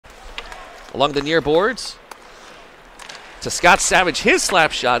along the near boards to Scott Savage. His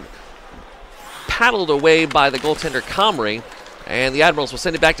slap shot paddled away by the goaltender Comrie, and the Admirals will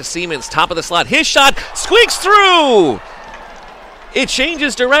send it back to Siemens, top of the slot. His shot squeaks through! It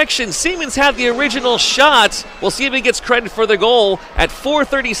changes direction. Siemens had the original shot. We'll see if he gets credit for the goal. At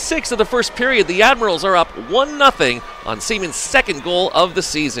 4:36 of the first period, the Admirals are up 1-0 on Siemens' second goal of the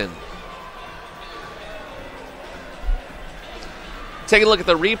season. Taking a look at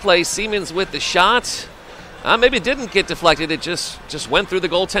the replay, Siemens with the shot. Maybe it didn't get deflected. It just went through the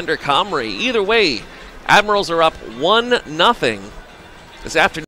goaltender Comrie. Either way, Admirals are up 1-0 this afternoon.